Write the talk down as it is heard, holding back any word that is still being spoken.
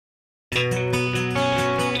Well,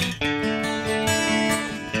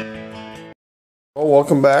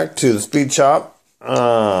 welcome back to the Speed Shop.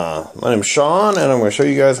 My name's Sean, and I'm going to show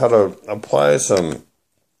you guys how to apply some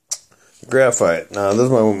graphite. Now, this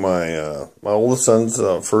is my oldest son's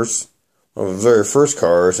one of his very first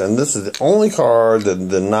cars, and this is the only car that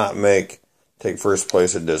did not take first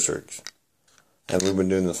place at districts. And we've been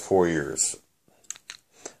doing this 4 years.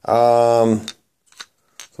 Let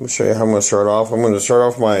me show you how I'm going to start off. I'm going to start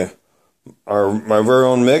off my very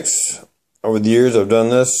own mix. Over the years, I've done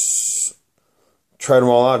this, tried them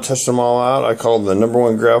all out, tested them all out. I call it the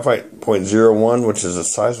 #1 graphite 0.01, which is the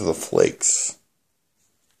size of the flakes.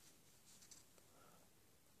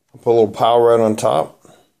 I'll put a little powder right on top.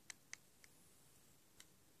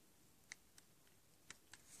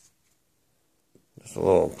 Just a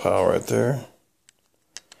little powder right there.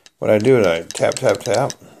 What I do is I tap, tap,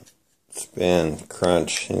 tap, spin,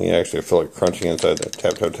 crunch, and you actually feel it crunching inside there.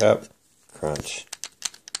 Tap, tap, tap, crunch.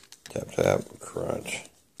 Tap, tap, crunch.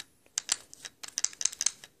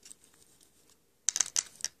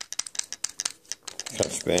 Kind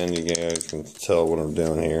of spin, you guys can tell what I'm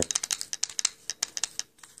doing here.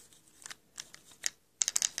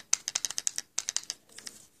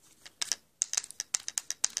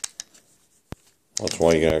 That's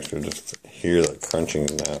why you can actually just hear that crunching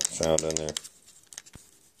sound in there.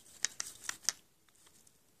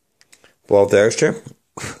 Blow out the extra.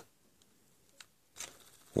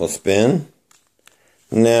 We'll spin.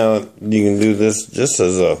 Now you can do this just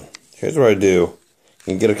as here's what I do. You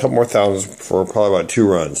can get a couple more thousands for probably about 2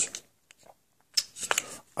 runs.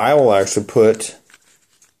 I will actually put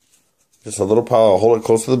just a little pile, I'll hold it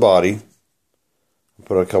close to the body.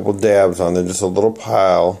 Put a couple dabs on there, just a little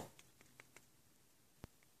pile.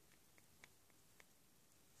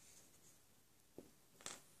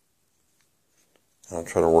 I'll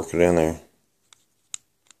try to work it in there.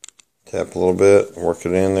 Tap a little bit, work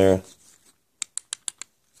it in there.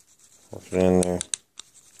 Work it in there. Work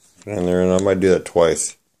it in there, and I might do that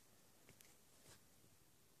twice.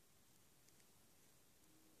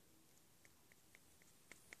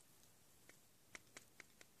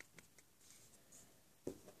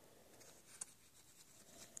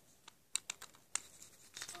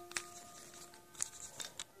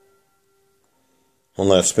 One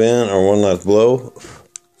last spin, or one last blow.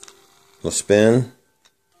 We'll spin.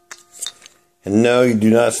 And no, you do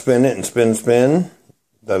not spin it and spin.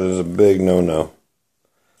 That is a big no-no.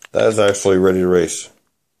 That is actually ready to race.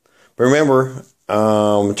 But remember,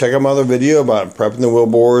 check out my other video about prepping the wheel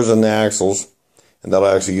bores and the axles. And that'll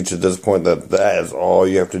actually get you to this point that is all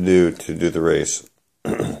you have to do the race.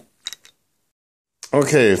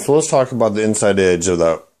 Okay, so let's talk about the inside edge of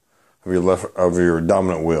your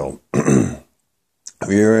dominant wheel. If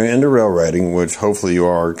you're into rail riding, which hopefully you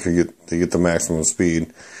are to get the maximum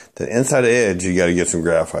speed, the inside edge, you got to get some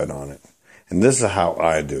graphite on it. And this is how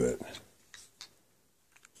I do it.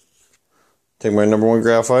 Take my #1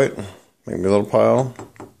 graphite, make me a little pile.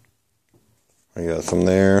 I got some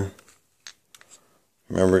there.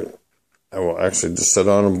 Remember, I will actually just set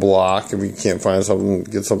on a block. If you can't find something,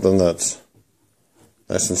 get something that's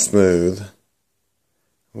nice and smooth.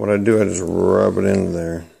 What I do, I just rub it into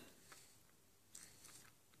there.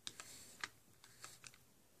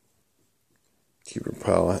 Keep your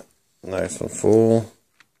palette nice and full.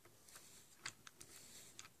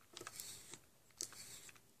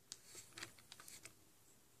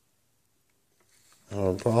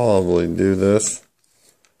 I'll probably do this.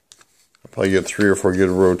 I'll probably get 3 or 4 good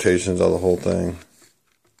rotations out of the whole thing.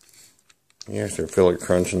 You actually feel it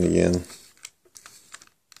crunching again.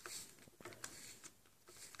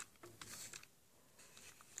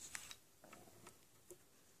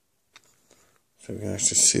 So you can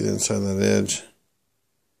actually see the inside of that edge.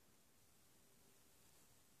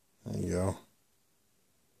 There you go.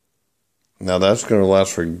 Now that's going to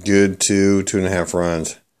last for a good 2.5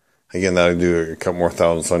 runs. Again, that'll do a couple more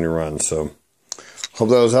thousands on your run. So, hope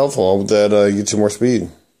that was helpful. Hope that gets you more speed.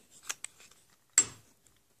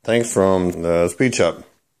 Thanks from the Speed Shop.